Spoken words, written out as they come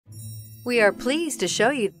We are pleased to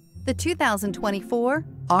show you the 2024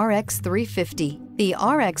 RX 350. The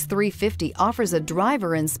RX 350 offers a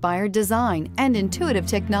driver-inspired design and intuitive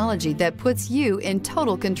technology that puts you in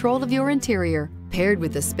total control of your interior. Paired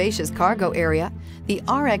with a spacious cargo area, the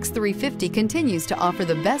RX 350 continues to offer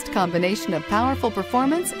the best combination of powerful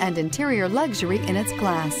performance and interior luxury in its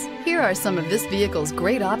class. Here are some of this vehicle's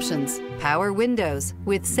great options: power windows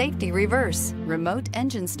with safety reverse, remote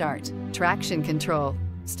engine start, traction control,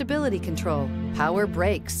 stability control, power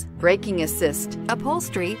brakes, braking assist,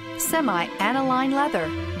 upholstery, semi-aniline leather,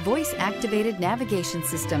 voice-activated navigation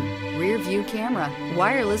system, rear view camera,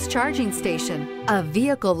 wireless charging station. A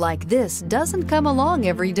vehicle like this doesn't come along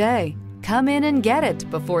every day. Come in and get it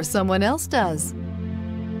before someone else does.